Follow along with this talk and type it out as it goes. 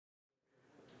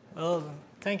Well,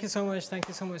 thank you so much. Thank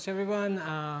you so much, everyone.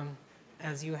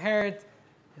 As you heard,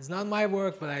 it's not my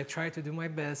work, but I try to do my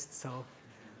best. So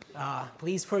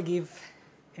please forgive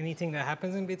anything that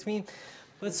happens in between.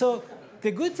 But so the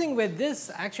good thing with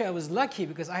this, actually, I was lucky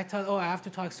because I thought, oh, I have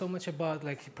to talk so much about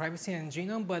like privacy and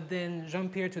genome. But then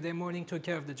Jean-Pierre today morning took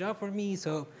care of the job for me.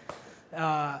 So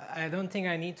I don't think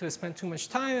I need to spend too much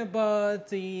time about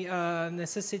the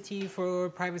necessity for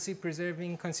privacy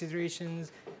preserving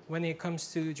considerations when it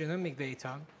comes to genomic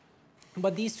data.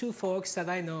 But these two folks that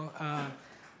I know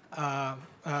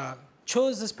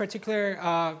chose this particular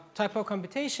type of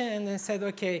computation and then said,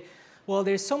 okay, well,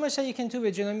 there's so much that you can do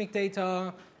with genomic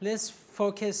data. Let's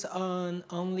focus on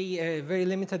only a very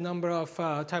limited number of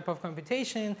type of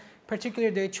computation.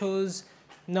 Particularly, they chose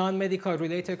non-medical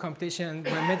related computation.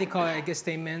 By medical, I guess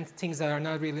they meant things that are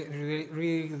not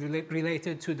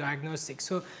related to diagnostics.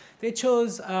 So they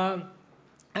chose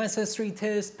ancestry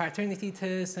test, paternity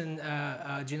test, and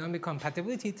genomic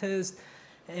compatibility test.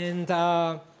 And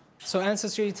so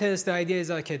ancestry test, the idea is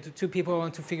okay, two people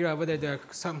want to figure out whether they're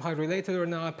somehow related or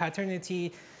not.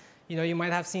 Paternity, you know, you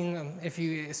might have seen, if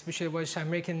you especially watch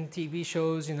American TV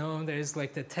shows, you know, there's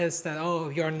like the test that, oh,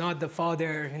 you're not the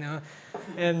father, you know,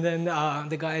 and then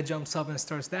the guy jumps up and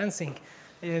starts dancing.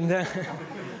 And,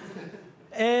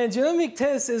 and genomic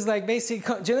test is like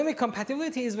genomic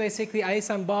compatibility is basically Alice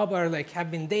and Bob are like, have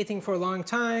been dating for a long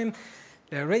time.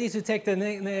 They're ready to take the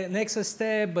next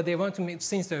step, but they want to make,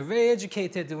 since they're very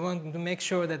educated, they want to make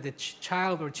sure that the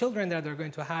child or children that they're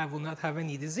going to have will not have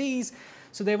any disease.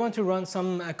 So they want to run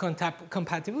some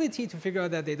compatibility to figure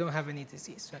out that they don't have any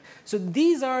disease. Right? So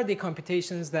these are the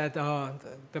computations that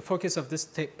the focus of this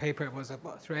paper was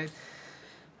about, right?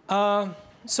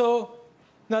 So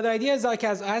now the idea is like,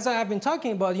 as I have been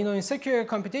talking about, you know, in secure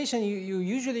computation, you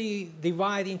usually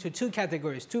divide into two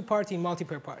categories, two-party,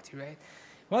 multiple party, right?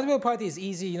 Multiple party is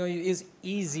easy, you know, is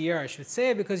easier, I should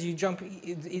say, because you jump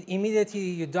immediately,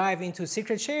 you dive into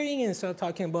secret sharing and start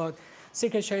talking about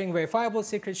secret sharing, verifiable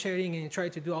secret sharing, and you try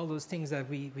to do all those things that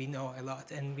we know a lot.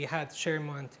 And we had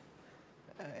Shermont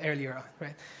earlier on,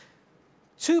 right?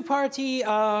 Two-party,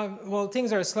 well,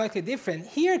 things are slightly different.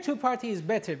 Here, two-party is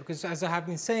better because, as I have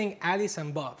been saying, Alice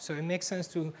and Bob. So it makes sense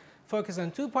to focus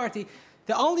on two-party.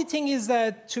 The only thing is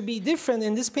that to be different,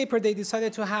 in this paper, they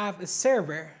decided to have a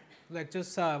server, like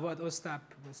just what Ostap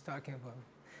was talking about.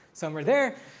 Somewhere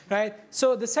there, right?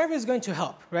 So the server is going to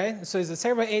help, right? So it's a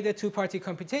server-aided two-party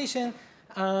computation.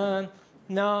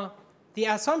 Now, the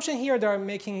assumption here they're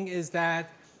making is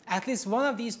that at least one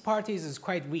of these parties is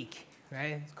quite weak,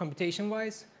 right?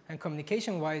 Computation-wise and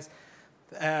communication-wise.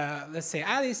 Let's say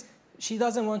Alice, she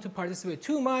doesn't want to participate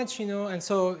too much, you know, and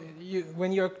so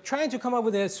when you're trying to come up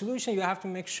with a solution, you have to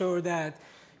make sure that,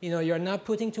 you know, you're not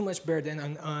putting too much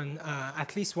burden on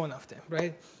at least one of them,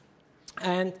 right?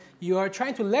 And you are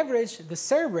trying to leverage the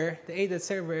server, the aided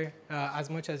server, as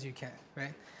much as you can,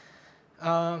 right?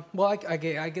 Well, I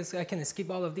guess I can skip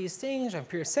all of these things.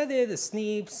 Jean-Pierre said it, the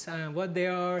SNPs, what they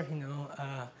are, you know,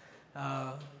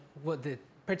 what the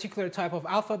particular type of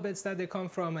alphabets that they come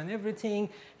from and everything.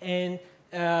 And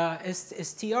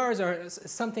STRs are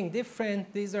something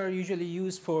different. These are usually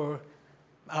used for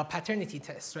paternity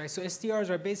tests, right? So STRs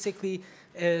are basically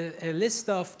a list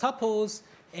of tuples.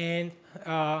 And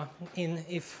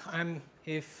if I'm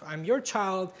your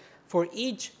child, for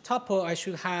each tuple, I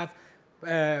should have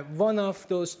one of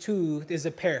those two is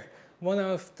a pair. One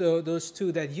of those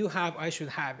two that you have, I should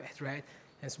have it, right?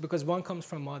 And so because one comes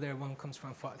from mother, one comes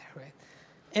from father, right?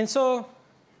 And so,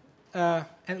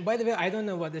 and by the way, I don't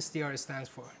know what STR stands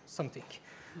for, something,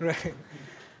 right?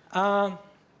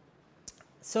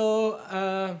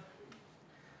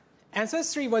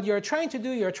 Ancestry, what you're trying to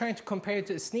do, you're trying to compare it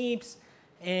to SNPs.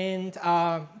 And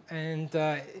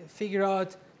figure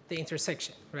out the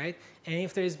intersection, right? And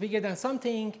if there is bigger than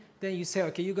something, then you say,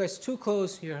 okay, you guys too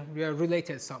close, you're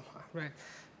related somehow, right?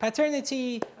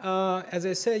 Paternity, as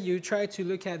I said, you try to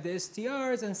look at the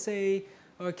STRs and say,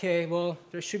 okay, well,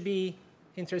 there should be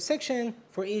intersection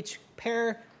for each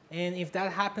pair, and if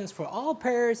that happens for all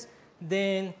pairs,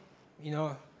 then, you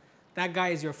know, that guy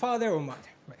is your father or mother,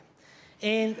 right?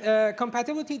 And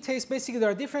compatibility tests, basically, there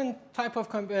are different type of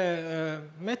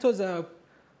methods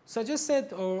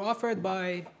suggested or offered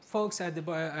by folks at the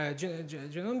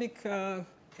genomic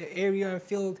area and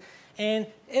field. And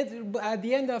at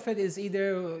the end of it is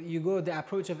either you go the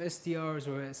approach of STRs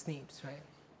or SNPs, right?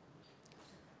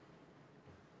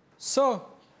 So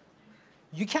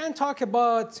you can't talk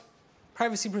about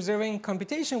privacy-preserving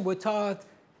computation without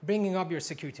bringing up your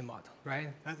security model, right?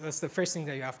 That's the first thing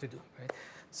that you have to do, right?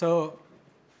 So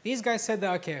these guys said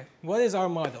that, okay, what is our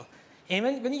model?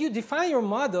 And when you define your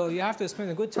model, you have to spend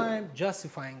a good time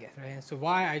justifying it, right? So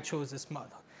why I chose this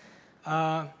model.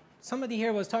 Somebody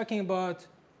here was talking about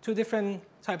two different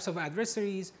types of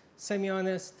adversaries,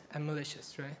 semi-honest and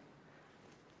malicious, right?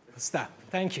 Stop.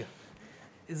 Thank you.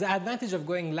 It's the advantage of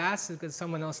going last because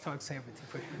someone else talks everything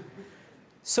for you.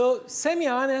 So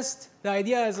semi-honest, the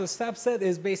idea, as Ostap said,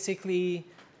 is basically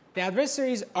the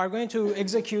adversaries are going to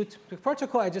execute the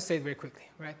protocol I just said very quickly,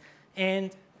 right?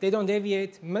 And they don't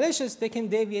deviate. Malicious, they can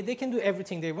deviate. They can do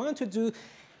everything they want to do.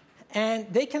 And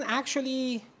they can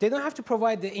actually, they don't have to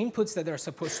provide the inputs that they're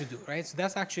supposed to do, right? So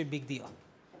that's actually a big deal.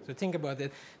 So think about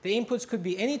it. The inputs could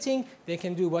be anything. They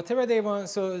can do whatever they want.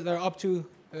 So they're up to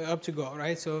go,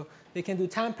 right? So they can do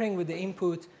tampering with the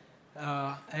input.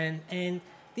 And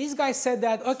these guys said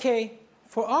that, OK,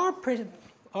 for our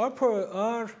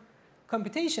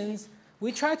computations,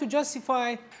 we try to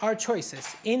justify our choices.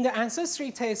 In the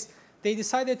ancestry test, they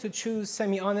decided to choose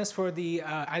semi-honest for the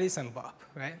Alice and Bob,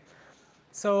 right?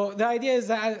 So the idea is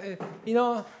that, they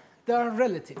are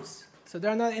relatives. So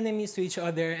they're not enemies to each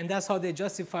other. And that's how they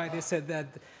justify. They said that,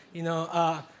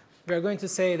 we're going to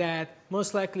say that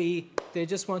most likely they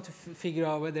just want to figure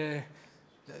out whether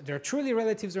they're truly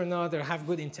relatives or not, or have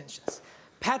good intentions.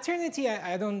 Paternity,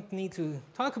 I don't need to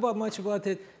talk about much about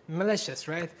it. Malicious,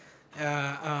 right?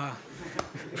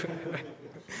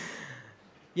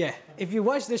 Yeah, if you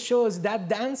watch the shows, that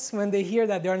dance when they hear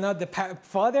that they're not the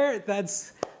father,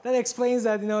 that explains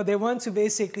that they want to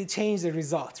basically change the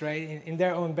result, right, in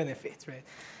their own benefit, right?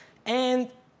 And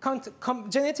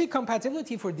genetic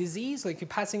compatibility for disease, like you're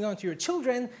passing on to your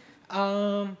children,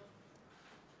 also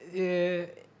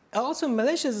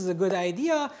malicious is a good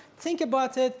idea. Think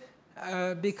about it,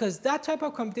 because that type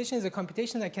of computation is a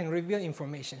computation that can reveal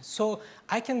information. So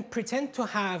I can pretend to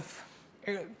have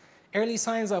early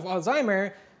signs of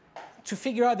Alzheimer's to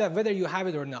figure out that whether you have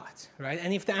it or not, right?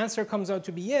 And if the answer comes out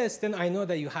to be yes, then I know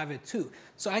that you have it too.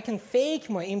 So I can fake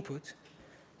my input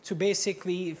to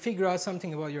basically figure out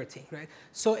something about your thing, right?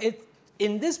 So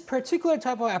in this particular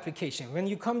type of application, when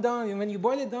you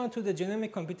boil it down to the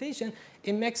genomic computation,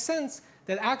 it makes sense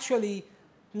that actually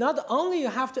not only you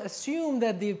have to assume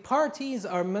that the parties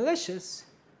are malicious,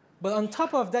 but on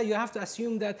top of that, you have to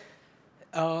assume that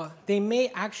they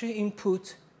may actually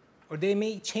input, or they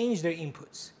may change their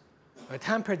inputs, or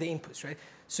tamper the inputs, right?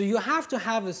 So you have to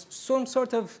have some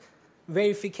sort of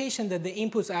verification that the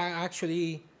inputs are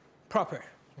actually proper,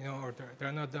 or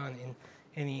they're not done in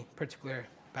any particular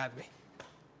bad way.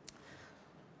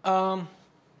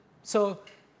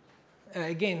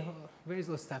 Again, where is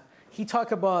Ostap? He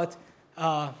talked about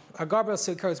a Garble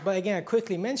circuits, but again, I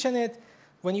quickly mention it.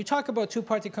 When you talk about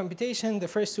two-party computation, the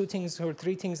first two things or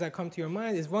three things that come to your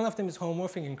mind is one of them is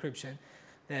homomorphic encryption,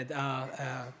 that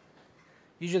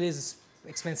usually is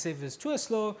expensive, is too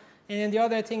slow. And then the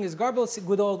other thing is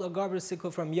good old Garble cycle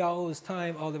from Yahoo's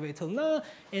time all the way till now.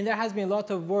 And there has been a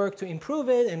lot of work to improve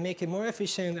it and make it more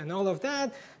efficient and all of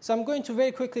that. So I'm going to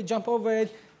very quickly jump over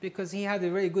it because he had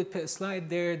a very good slide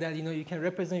there that you can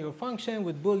represent your function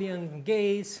with Boolean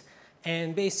gates.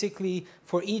 And basically,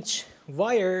 for each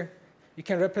wire, you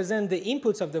can represent the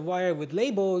inputs of the wire with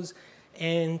labels.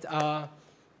 And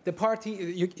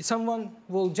someone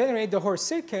will generate the whole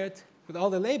circuit with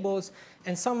all the labels.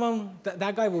 And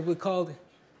that guy will be called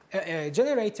a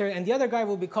generator. And the other guy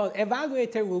will be called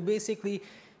evaluator, will basically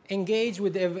engage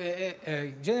with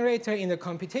the generator in the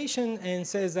computation and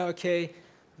says, OK,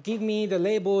 give me the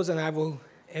labels, and I will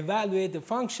evaluate the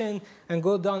function and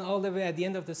go down all the way at the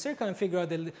end of the circle and figure out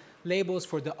the labels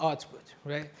for the output,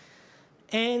 right?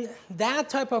 And that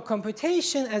type of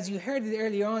computation, as you heard it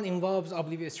earlier on, involves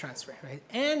oblivious transfer, right?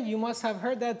 And you must have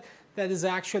heard that is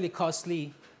actually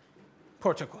costly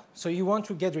protocol. So you want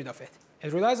to get rid of it.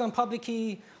 It relies on public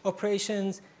key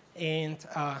operations, and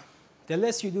the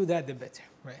less you do that, the better,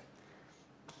 right?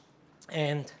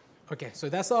 And OK, so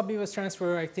that's the oblivious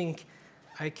transfer. I think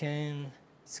I can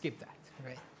skip that,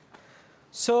 right?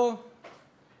 So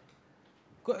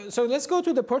let's go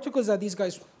to the protocols that these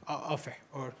guys offer,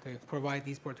 or they provide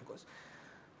these protocols.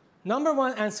 Number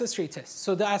one, ancestry test.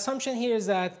 So the assumption here is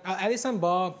that Alice and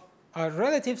Bob are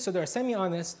relatives, so they're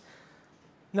semi-honest.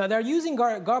 Now, they're using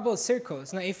Garble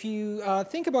circles. Now, if you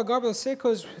think about Garble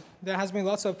circles, there has been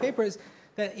lots of papers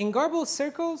that in Garble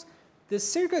circles, the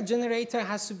circuit generator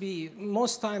has to be,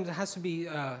 most times it has to be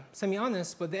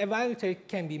semi-honest, but the evaluator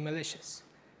can be malicious.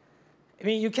 I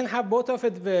mean, you can have both of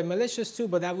it malicious too,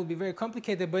 but that would be very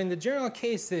complicated. But in the general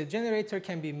case, the generator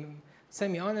can be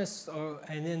semi-honest,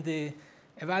 and then the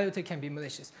evaluator can be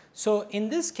malicious. So in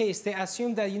this case, they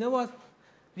assume that, what?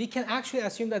 We can actually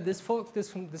assume that this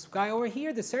guy over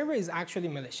here, the server, is actually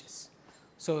malicious.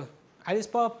 So Alice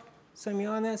Bob,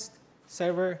 semi-honest,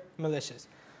 server malicious.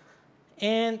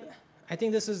 And I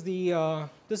think this is the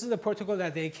protocol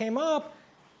that they came up.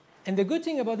 And the good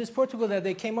thing about this protocol that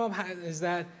they came up is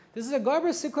that this is a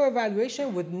garbage SQL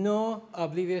evaluation with no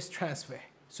oblivious transfer.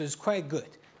 So it's quite good.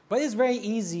 But it's very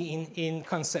easy in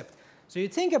concept. So you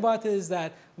think about it is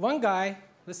that one guy,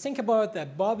 let's think about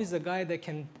that Bob is the guy that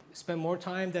can spend more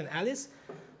time than Alice.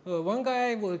 One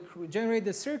guy will generate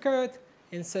the circuit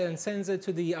and sends it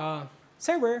to the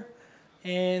server.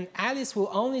 And Alice will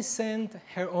only send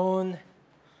her own,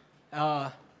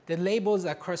 the labels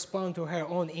that correspond to her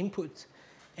own input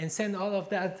and send all of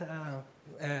that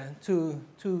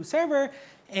to server.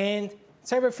 And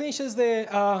server finishes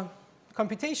the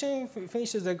computation,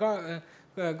 finishes the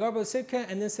garbage circuit,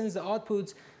 and then sends the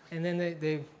outputs. And then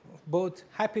they both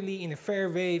happily, in a fair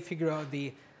way, figure out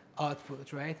the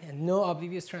output, right? And no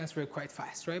oblivious transfer quite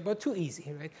fast, right? But too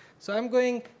easy, right? So I'm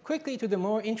going quickly to the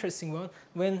more interesting one.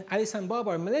 When Alice and Bob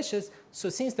are malicious, so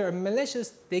since they're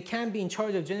malicious, they can't be in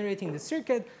charge of generating the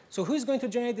circuit. So who's going to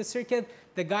generate the circuit?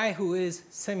 The guy who is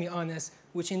semi-honest,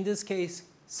 which in this case,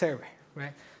 server,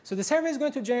 right? So the server is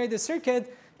going to generate the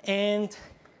circuit, and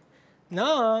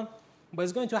now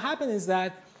what's going to happen is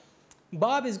that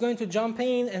Bob is going to jump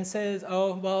in and says,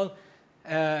 oh, well,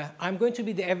 I'm going to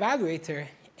be the evaluator.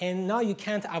 And now you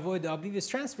can't avoid the oblivious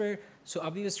transfer. So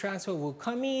oblivious transfer will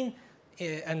come in.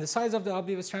 And the size of the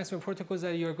oblivious transfer protocols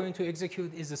that you're going to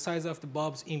execute is the size of the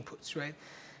Bob's inputs, right?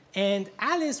 And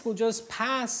Alice will just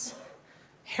pass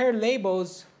her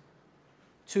labels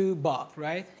to Bob,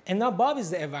 right? And now Bob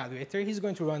is the evaluator. He's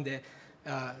going to run the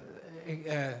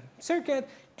circuit.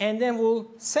 And then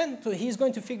he's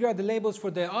going to figure out the labels for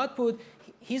the output.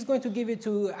 He's going to give it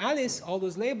to Alice, all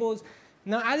those labels.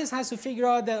 Now Alice has to figure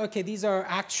out that, okay, these are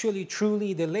actually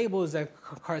truly the labels that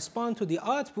correspond to the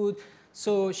output.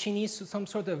 So she needs some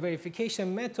sort of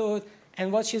verification method.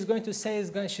 And what she's going to say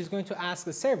is she's going to ask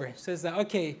the server. She says that,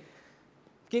 okay,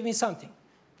 give me something.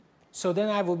 So then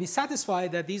I will be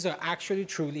satisfied that these are actually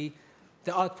truly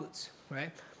the outputs,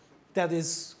 right? That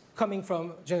is coming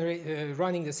from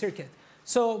running the circuit.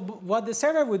 So what the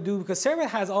server would do, because server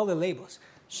has all the labels,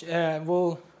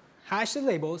 will hash the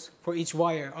labels for each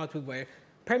wire, output wire,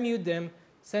 permute them,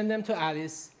 send them to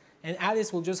Alice, and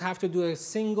Alice will just have to do a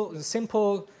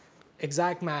simple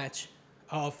exact match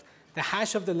of the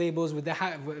hash of the labels with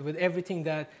everything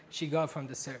that she got from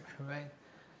the server, right?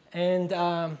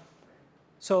 And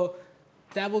so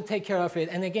that will take care of it.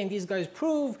 And again, these guys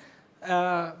prove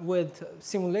with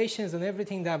simulations and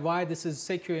everything that why this is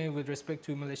secure with respect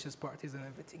to malicious parties and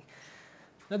everything.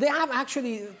 Now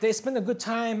they spent a good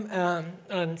time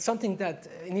on something that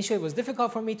initially was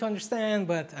difficult for me to understand,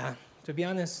 but to be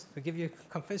honest, to give you a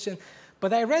confession,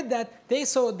 but I read that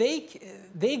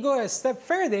they go a step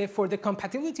further for the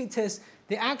compatibility test.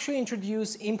 They actually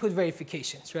introduce input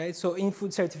verifications, right? So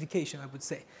input certification, I would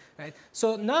say, right?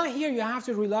 So now here you have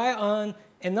to rely on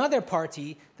another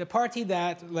party, the party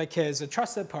that like is a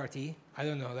trusted party, I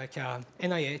don't know, like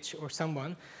NIH or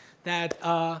someone, that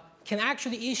can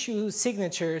actually issue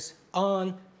signatures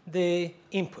on the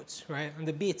inputs, right? On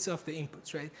the bits of the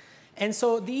inputs, right? And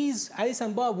so these, Alice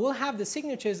and Bob, will have the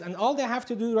signatures, and all they have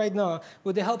to do right now,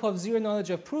 with the help of zero knowledge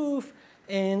of proof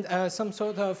and some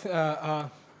sort of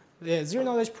zero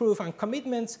knowledge proof and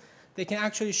commitments, they can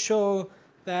actually show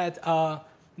that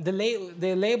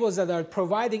the labels that are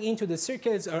providing into the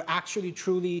circuits are actually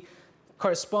truly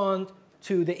correspond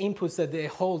to the inputs that they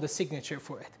hold the signature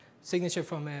for it. Signature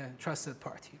from a trusted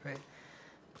party, right?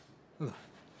 Ooh.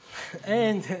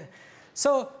 And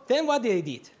so then what they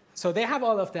did? So they have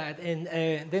all of that, and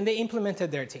then they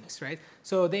implemented their things, right?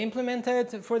 So they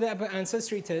implemented for the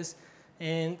ancestry test,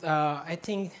 and I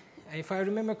think, if I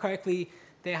remember correctly,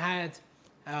 they had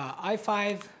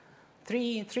i5,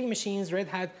 three machines, Red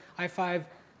Hat, i5.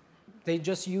 They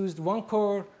just used one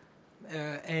core,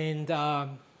 and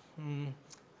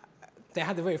they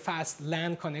had a very fast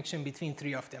LAN connection between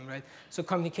three of them, right? So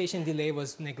communication delay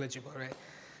was negligible, right?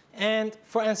 And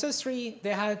for Ancestry, they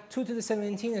had 2 to the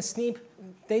 17 and SNP.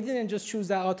 They didn't just choose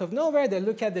that out of nowhere. They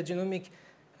looked at the genomic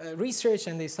research,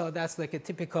 and they saw that's like a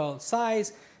typical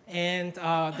size. And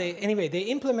anyway, they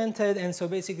implemented, and so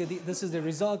basically this is the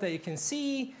result that you can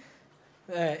see.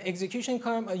 Execution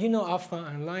you know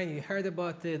offline, online, you heard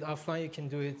about it. Offline, you can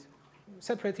do it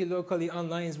separately, locally.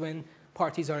 Online is when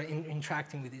parties are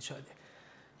interacting with each other.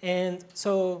 And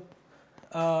so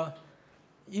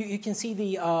you can see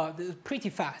the pretty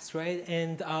fast, right?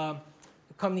 And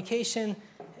communication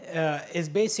is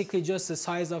basically just the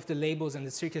size of the labels and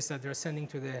the circuits that they're sending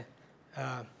to the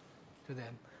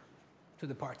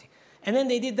party. And then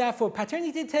they did that for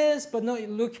paternity test, but no,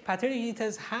 look, paternity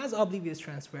test has oblivious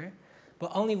transfer.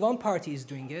 but only one party is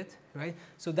doing it, right?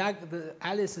 So that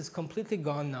Alice is completely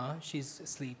gone now. She's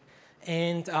asleep.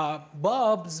 And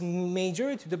Bob's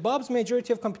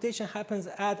majority of computation happens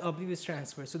at oblivious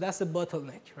transfer. So that's the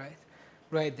bottleneck, right?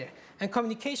 Right there. And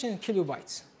communication in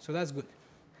kilobytes. So that's good,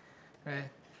 right?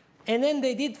 And then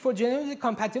they did for genomic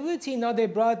compatibility. Now they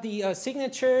brought the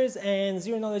signatures and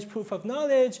zero knowledge proof of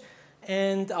knowledge.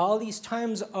 And all these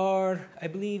times are, I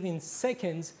believe, in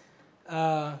seconds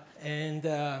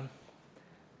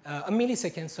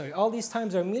milliseconds, sorry. All these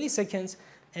times are milliseconds,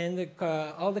 and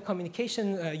all the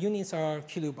communication units are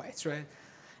kilobytes, right?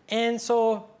 And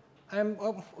so I'm,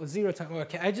 zero time,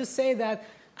 okay. I just say that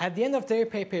at the end of their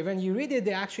paper, when you read it,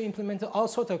 they actually implemented all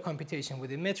sorts of computation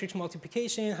with it, matrix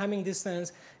multiplication, Hamming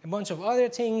distance, a bunch of other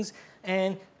things.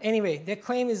 And anyway, their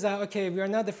claim is that, okay, we are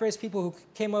not the first people who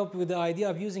came up with the idea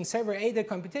of using server-aided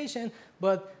computation,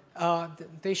 but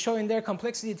they show in their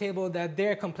complexity table that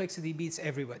their complexity beats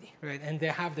everybody, right? And they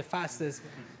have the fastest,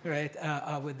 right,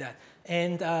 with that.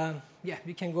 And yeah,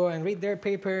 we can go and read their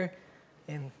paper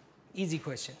and easy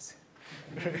questions.